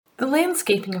The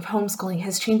landscaping of homeschooling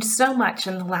has changed so much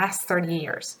in the last 30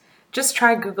 years. Just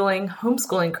try Googling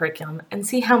homeschooling curriculum and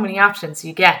see how many options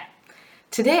you get.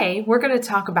 Today, we're going to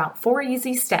talk about 4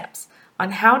 easy steps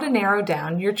on how to narrow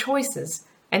down your choices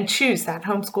and choose that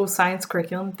homeschool science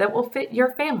curriculum that will fit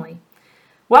your family.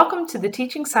 Welcome to the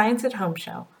Teaching Science at Home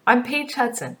show. I'm Paige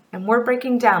Hudson, and we're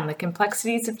breaking down the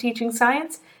complexities of teaching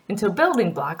science into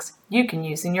building blocks you can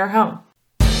use in your home.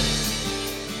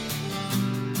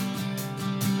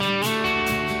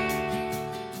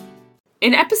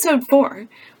 In episode 4,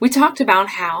 we talked about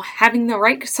how having the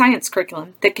right science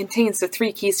curriculum that contains the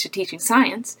 3 keys to teaching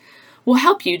science will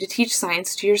help you to teach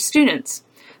science to your students.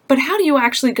 But how do you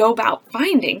actually go about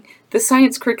finding the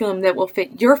science curriculum that will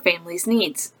fit your family's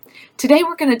needs? Today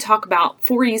we're going to talk about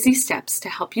 4 easy steps to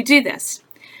help you do this.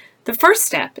 The first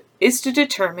step is to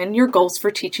determine your goals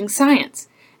for teaching science,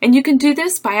 and you can do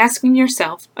this by asking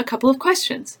yourself a couple of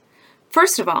questions.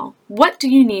 First of all, what do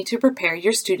you need to prepare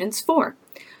your students for?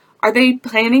 Are they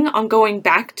planning on going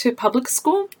back to public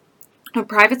school or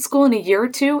private school in a year or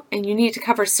 2 and you need to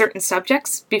cover certain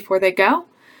subjects before they go?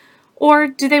 Or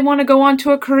do they want to go on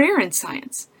to a career in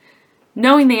science?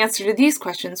 Knowing the answer to these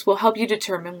questions will help you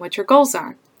determine what your goals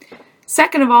are.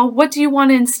 Second of all, what do you want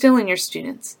to instill in your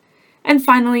students? And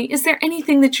finally, is there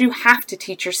anything that you have to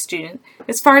teach your student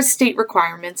as far as state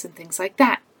requirements and things like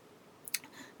that?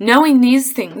 Knowing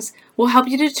these things will help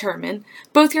you determine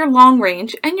both your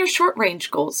long-range and your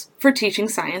short-range goals for teaching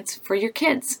science for your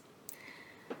kids.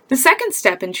 The second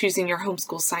step in choosing your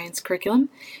homeschool science curriculum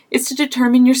is to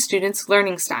determine your students'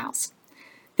 learning styles.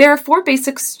 There are 4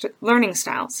 basic learning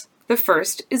styles. The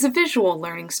first is a visual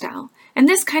learning style, and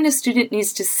this kind of student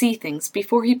needs to see things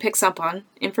before he picks up on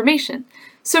information.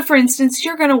 So for instance,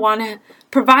 you're going to want to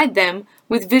provide them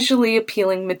with visually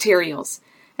appealing materials,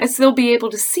 as they'll be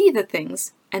able to see the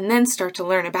things and then start to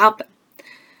learn about them.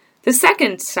 The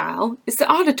second style is the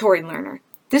auditory learner.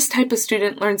 This type of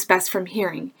student learns best from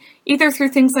hearing, either through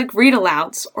things like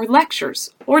read-alouds or lectures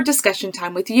or discussion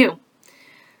time with you.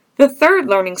 The third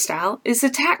learning style is the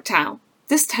tactile.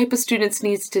 This type of student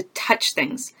needs to touch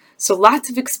things, so lots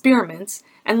of experiments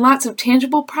and lots of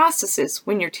tangible processes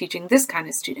when you're teaching this kind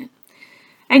of student.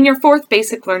 And your fourth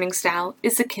basic learning style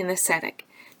is the kinesthetic.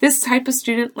 This type of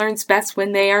student learns best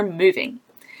when they are moving.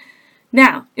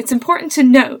 Now, it's important to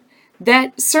note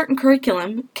that certain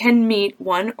curriculum can meet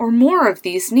one or more of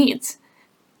these needs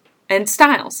and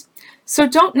styles. So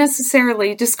don't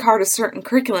necessarily discard a certain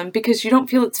curriculum because you don't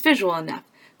feel it's visual enough,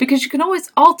 because you can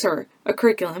always alter a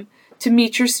curriculum to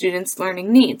meet your students'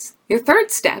 learning needs. Your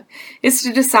third step is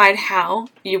to decide how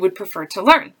you would prefer to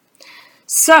learn.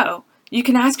 So, you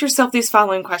can ask yourself these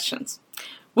following questions.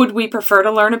 Would we prefer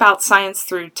to learn about science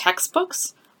through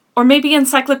textbooks, or maybe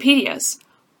encyclopedias,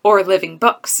 or living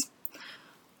books?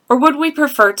 Or would we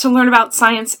prefer to learn about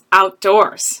science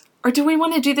outdoors? Or do we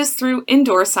want to do this through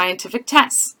indoor scientific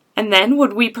tests? And then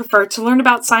would we prefer to learn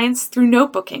about science through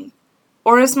notebooking?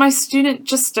 Or is my student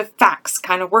just a facts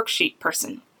kind of worksheet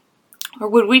person? Or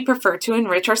would we prefer to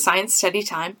enrich our science study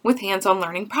time with hands-on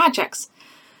learning projects?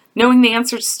 Knowing the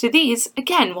answers to these,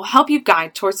 again, will help you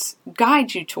guide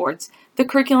you towards the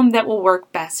curriculum that will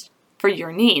work best for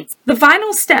your needs. The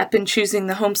final step in choosing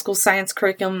the homeschool science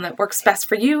curriculum that works best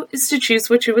for you is to choose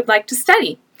what you would like to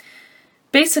study.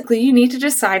 Basically, you need to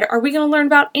decide, are we going to learn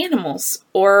about animals,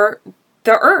 or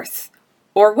the earth,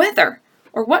 or weather,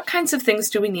 or what kinds of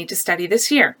things do we need to study this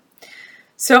year?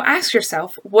 So ask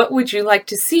yourself, what would you like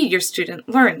to see your student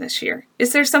learn this year?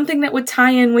 Is there something that would tie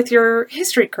in with your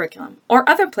history curriculum or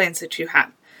other plans that you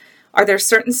have? Are there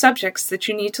certain subjects that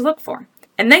you need to look for?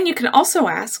 And then you can also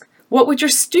ask, what would your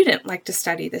student like to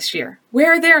study this year?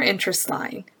 Where are their interests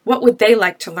lying? What would they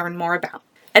like to learn more about?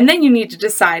 And then you need to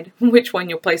decide which one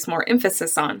you'll place more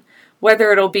emphasis on,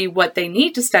 whether it'll be what they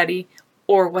need to study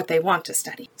or what they want to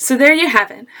study. So there you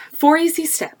have it, 4 easy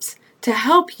steps to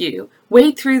help you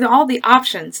wade through all the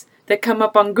options that come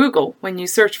up on Google when you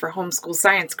search for homeschool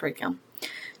science curriculum.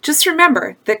 Just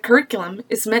remember that curriculum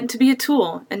is meant to be a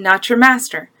tool and not your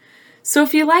master. So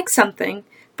if you like something,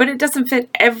 but it doesn't fit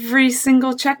every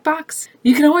single checkbox,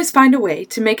 you can always find a way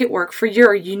to make it work for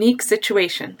your unique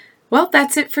situation. Well,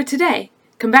 that's it for today.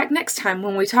 Come back next time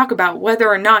when we talk about whether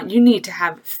or not you need to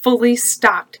have a fully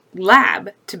stocked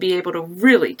lab to be able to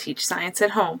really teach science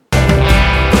at home.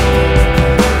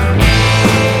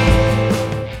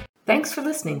 Thanks for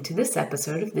listening to this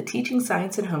episode of the Teaching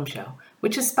Science at Home show,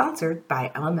 which is sponsored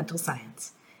by Elemental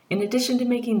Science. In addition to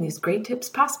making these great tips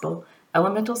possible,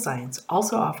 Elemental Science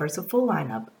also offers a full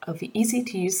lineup of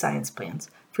easy-to-use science plans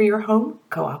for your home,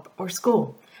 co-op, or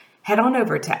school. Head on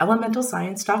over to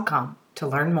elementalscience.com to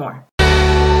learn more.